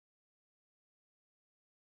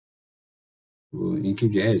in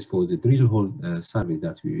QGIS for the drill hole survey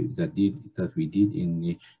that we did in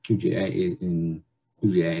the QGIS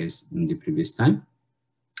in the previous time.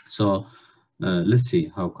 So let's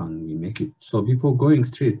see how can we make it. So before going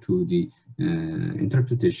straight to the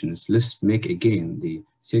interpretations, let's make again the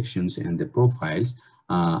sections and the profiles,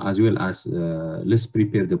 as well as let's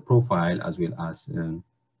prepare the profile as well as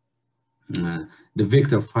the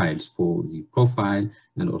vector files for the profile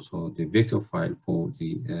and also the vector file for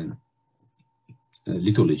the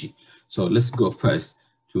lithology. So let's go first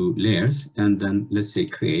to layers, and then let's say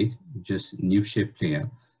create just new shape layer.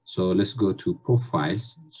 So let's go to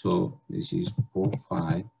profiles. So this is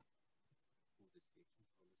profile.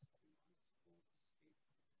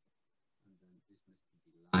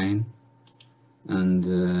 Line, and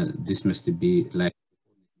this must be like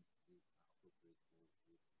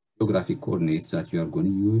geographic coordinates that you are going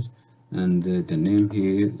to use, and the name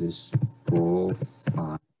here is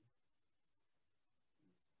profile.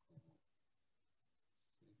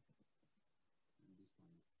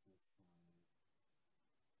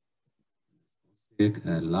 Take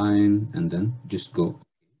a line and then just go.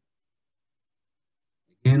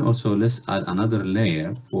 Again, also let's add another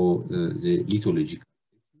layer for the lithological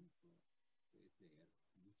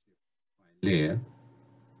layer.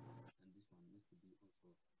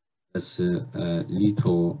 That's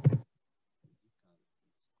litho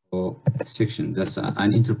section. That's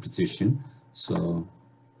an interpretation. So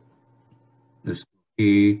let's go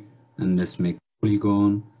here and let's make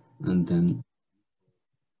polygon, and then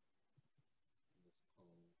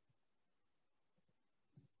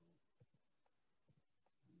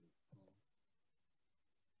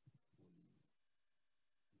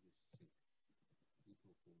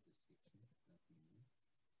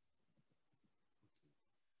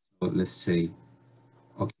so let's say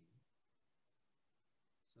okay.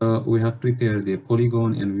 So we have prepared the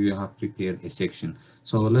polygon and we have prepared a section.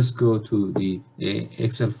 So let's go to the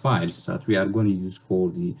Excel files that we are going to use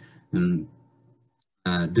for the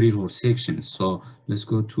drill hole sections. So let's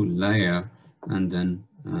go to layer and then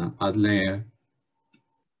add layer,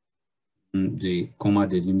 the comma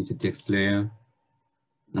delimited text layer,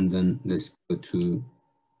 and then let's go to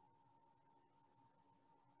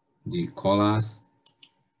the colors,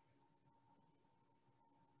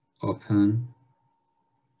 open,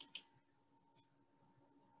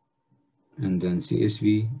 and then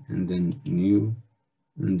CSV, and then new,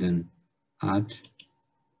 and then add.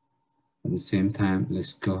 At the same time,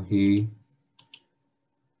 let's go here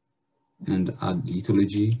and add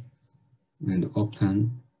lithology and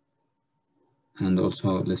open, and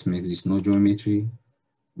also let's make this no geometry,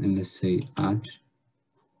 and let's say add,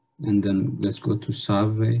 and then let's go to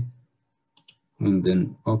survey and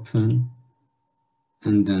then open,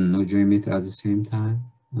 and then no geometry at the same time,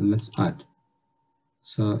 and let's add.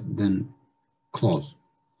 So then close.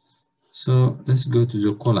 So let's go to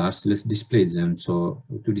the colors, let's display them. So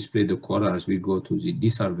to display the colors, we go to the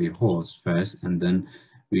desurvey holes first, and then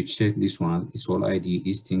we check this one. It's all ID,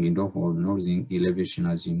 easting, in hole, northing, elevation,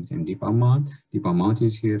 azimuth, and deep amount. Deep amount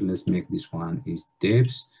is here. Let's make this one is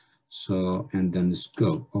depth. So, and then let's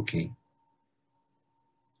go. Okay.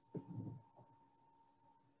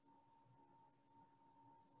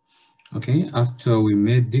 Okay, after we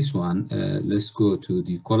made this one, let's go to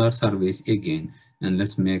the color surveys again, and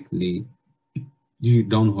let's make the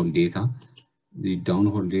downhole data. The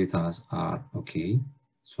downhole data are okay.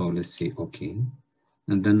 So let's say okay,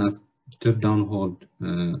 and then after downhole,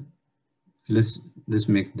 let's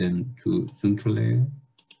make them to central layer.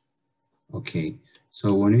 Okay,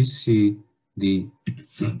 so when we see the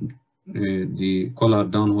color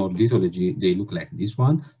downhole lithology, they look like this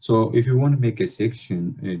one. So if you want to make a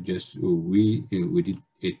section, we did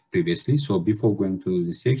it previously. So before going to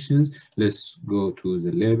the sections, let's go to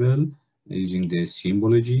the label using the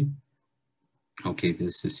symbology. Okay,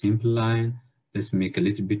 this is a simple line. Let's make a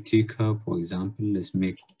little bit thicker. For example, let's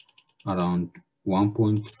make around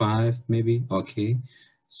 1.5 maybe. Okay,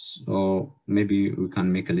 so maybe we can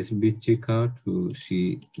make a little bit thicker to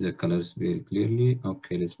see the colors very clearly.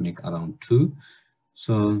 Okay, let's make around 2.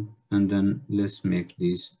 So, and then let's make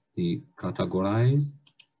this the categorize,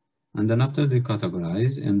 and then after the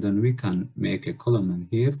categorize, and then we can make a column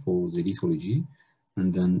here for the lithology,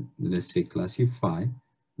 and then let's say classify.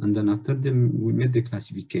 And then after we made the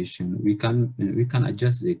classification, we can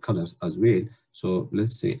adjust the colors as well. So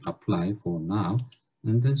let's say apply for now,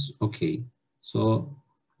 and that's okay. So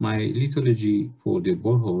my lithology for the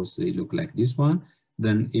boreholes, they look like this one.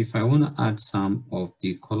 Then if I want to add some of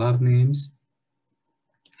the color names,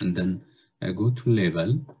 and then I go to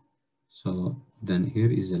label. So then here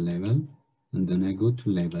is a label, and then I go to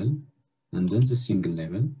label, and then the single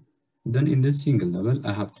label, Then in the single level,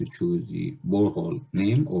 I have to choose the borehole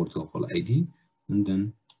name or the hole ID, and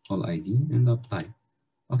then hole ID and apply.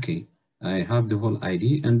 Okay, I have the whole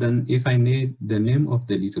ID, and then if I need the name of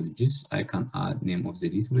the lithologist, I can add name of the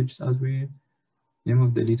lithologist as well. Name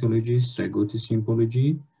of the lithologist, I go to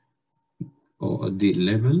symbology or the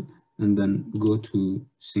level, and then go to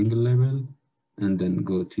single level, and then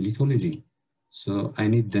go to lithology. So I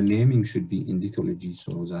need the naming should be in lithology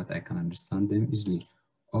so that I can understand them easily.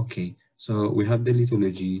 Okay, so we have the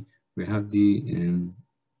lithology, we have the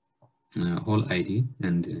whole ID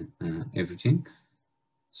and everything.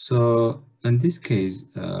 So in this case,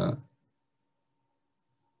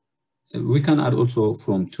 we can add also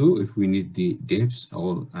from two if we need the depths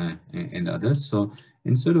or and others. So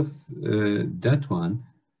instead of that one,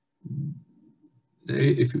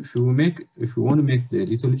 if we want to make the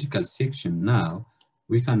lithological section now,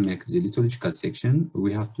 we can make the lithological section.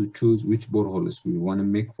 We have to choose which boreholes we want to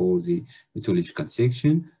make for the lithological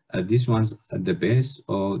section. This one's at the base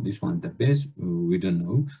or this one at the base, we don't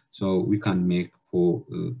know. So we can make for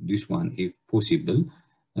this one if possible.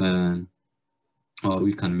 Or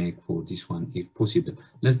we can make for this one if possible.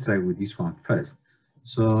 Let's try with this one first.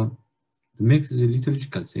 So to make the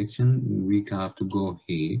liturgical section, we have to go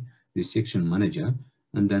here, the section manager,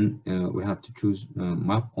 and then we have to choose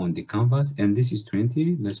map on the canvas, and this is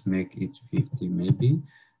 20. Let's make it 50 maybe,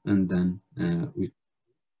 and then we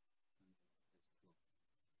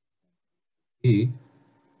see,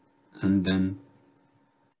 and then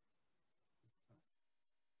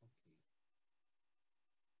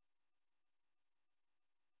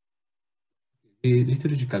the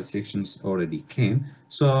liturgical sections already came.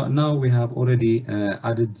 So now we have already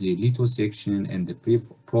added the litho section and the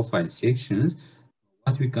profile sections.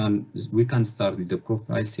 What we can start with the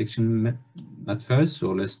profile section at first. So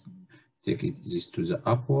let's take this to the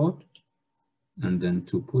upward, and then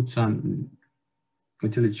to put some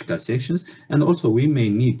mythological sections. And also we may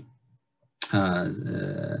need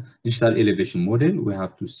digital elevation model. We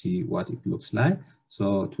have to see what it looks like.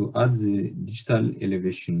 So to add the digital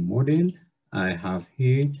elevation model, I have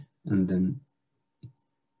here, and then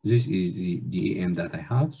this is the DEM that I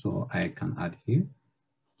have, so I can add here.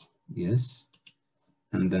 Yes,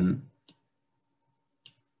 and then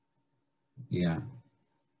yeah.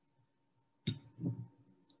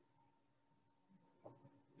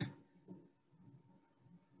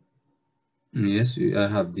 Yes, I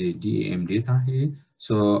have the DEM data here,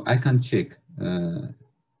 so I can check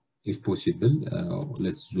if possible.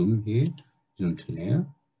 Let's zoom here, zoom to layer,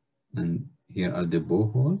 and here are the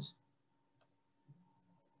boreholes.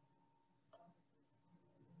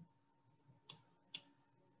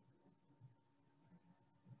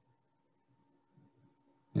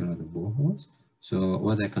 Here are the boreholes. So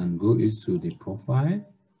what I can go is to the profile.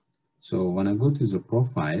 So when I go to the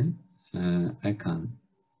profile, I can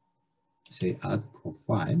say add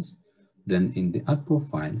profiles. Then in the add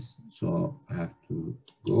profiles, so I have to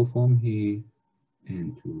go from here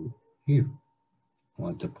and to here,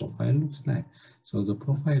 what the profile looks like. So the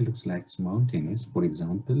profile looks like it's mountainous. For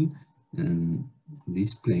example, in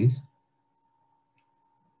this place,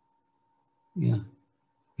 yeah,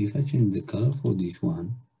 if I change the color for this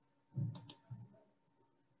one,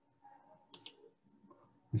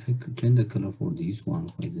 if I could change the color for this one,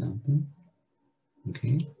 for example,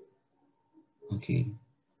 okay, okay.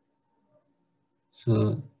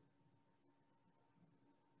 So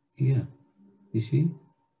yeah, you see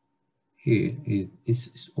here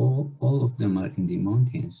it's all of them are in the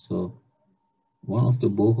mountains. So one of the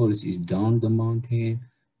boreholes is down the mountain,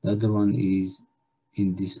 the other one is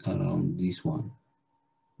in this around this one.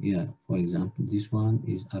 Yeah, for example, this one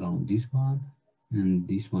is around this one, and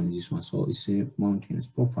this one is this one. So it's a mountainous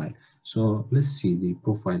profile. So let's see the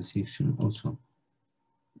profile section also.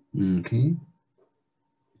 Okay,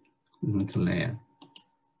 we're going to layer.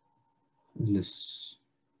 Let's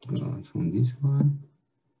go from this one,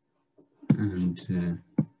 and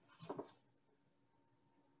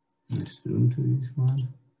let's zoom to this one,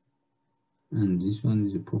 and this one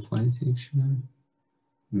is a profile section.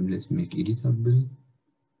 Let's make editable.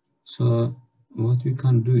 So what we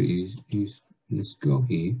can do is let's go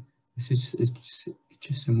here. It's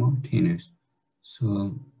just a mountainous.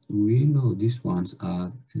 So we know these ones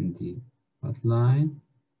are in the outline.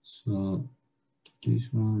 So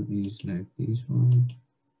this one is like this one.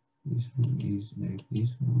 This one is like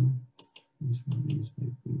this one. This one is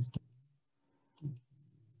like this.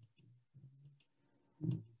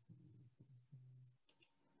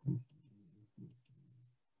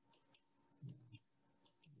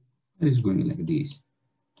 It's going like this.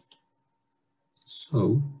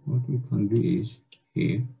 So what we can do is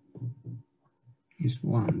here is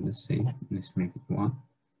 1. Let's say, let's make it 1.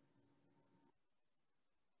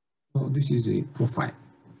 So this is a profile.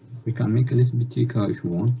 We can make a little bit thicker if you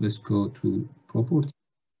want. Let's go to property.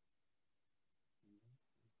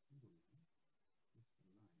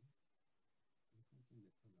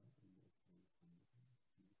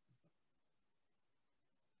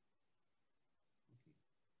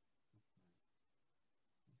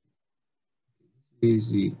 This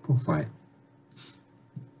is the profile.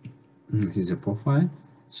 This is a profile.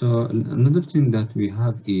 So another thing that we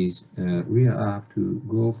have is we have to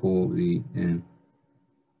go for the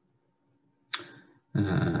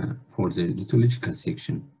lithological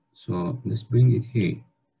section. So let's bring it here.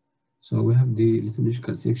 So we have the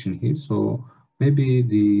lithological section here. So maybe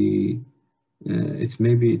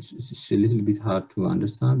it's a little bit hard to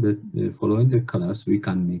understand, but following the colors, we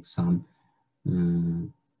can make some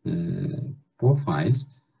profiles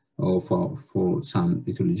or for some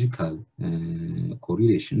lithological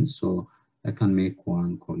correlations. So I can make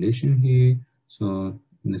one correlation here. So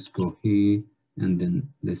let's go here and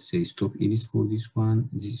then let's say stop edit for this one.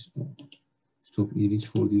 Stop edit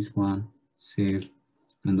for this one. Save.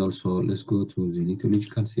 And also let's go to the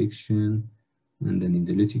lithological section, and then in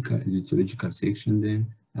the lithological section,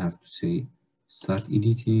 then I have to say start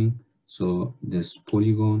editing. So this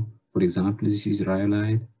polygon, for example, this is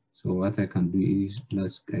rhyolite. So what I can do is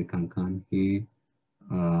I can come here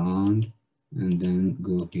around and then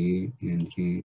go here and here